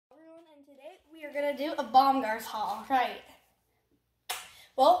we're gonna do a BOMGAARS haul, right?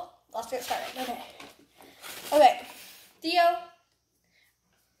 Well, let's get started. Okay, Theo,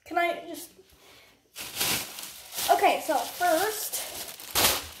 can I just? Okay, so first,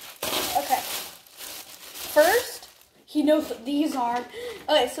 he knows what these are.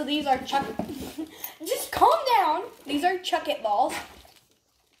 Okay, so these are Chuck. Just calm down. These are Chuck It balls,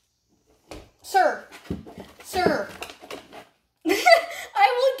 sir. I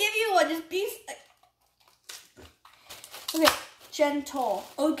will give you one. Just be. Okay, gentle.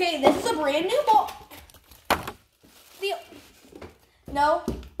 Okay, this is a brand new ball. Theo. No.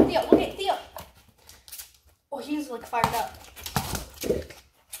 Theo, okay, Theo. Oh, he's like fired up.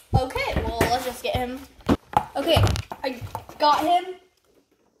 Okay, well, let's just get him. Okay, I got him.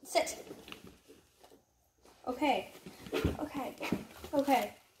 Sit. Okay.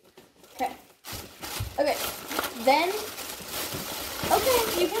 Then, okay,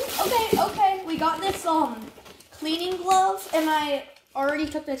 you can, okay. We got this, cleaning gloves, and I already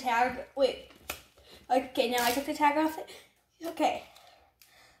took the tag. Wait. Okay, now I took the tag off it. Okay.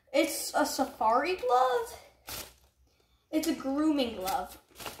 It's a safari glove. It's a grooming glove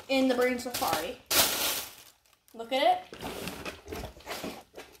in the Brain Safari. Look at it.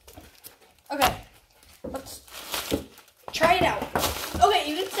 Okay. Let's try it out. Okay,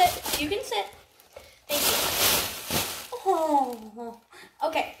 you can sit. You can sit. Thank you. Oh.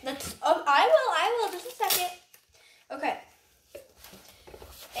 Okay, let's, I will, just a second. Okay.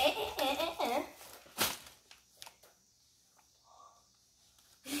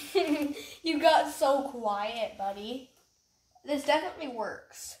 You got so quiet, buddy. This definitely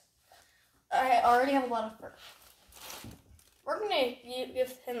works. I already have a lot of fur. We're gonna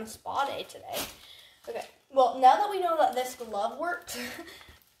give him a spa day today. Okay, well, now that we know that this glove worked,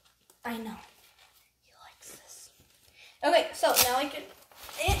 I know. He likes this. Okay, so now I can,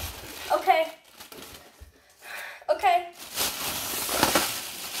 okay.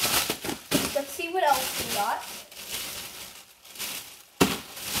 Let's see what else we got.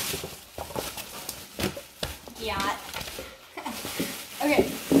 Yeah.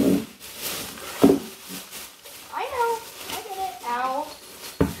 Okay. I know. I get it. Ow.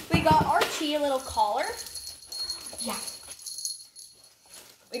 We got Archie a little collar. Yeah.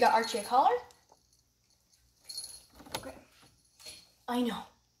 We got Archie a collar. Okay. I know.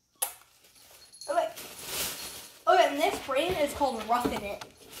 Okay. Okay, and this brand is called Roughing It.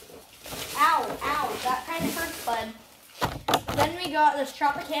 Ow. That kind of hurts, bud. Then we got this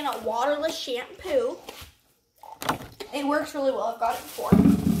Tropicana waterless shampoo. It works really well. I've got it before.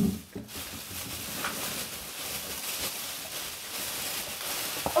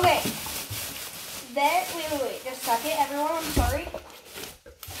 Okay. Then, wait. Just a second, everyone. I'm sorry.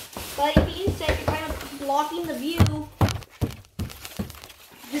 But being said, you're kind of blocking the view.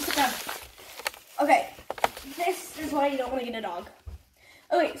 Just a second. Okay. This is why you don't want to get a dog.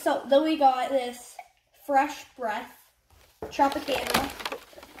 Okay, so then we got this Fresh Breath Tropicana.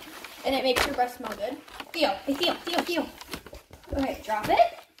 And it makes your breath smell good. Theo. Okay, drop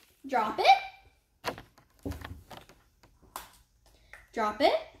it.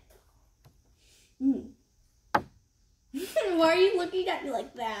 Why are you looking at me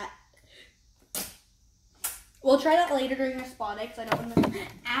like that? We'll try that later during our spa day, because I don't want to.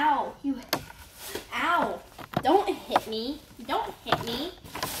 Ow. Don't hit me.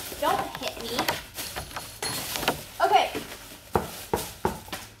 Okay.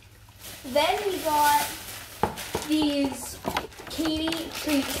 Then we got these Katie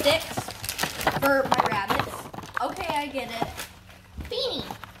treat sticks for my rabbits. Okay, I get it. Beanie.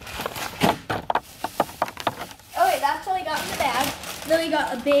 Okay, that's all we got in the bag. Then we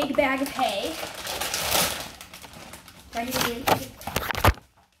got a big bag of hay. Ready to eat?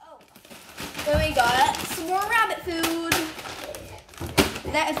 Oh. Then we got some more rabbit food.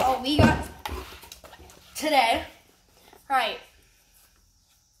 That is all we got today. All right.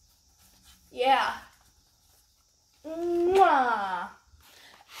 Yeah. Mwah.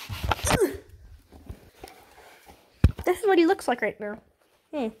 This is what he looks like right now.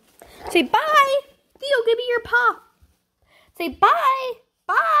 Say bye. Theo, give me your paw. Say bye.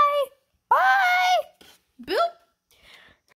 Bye. Boop.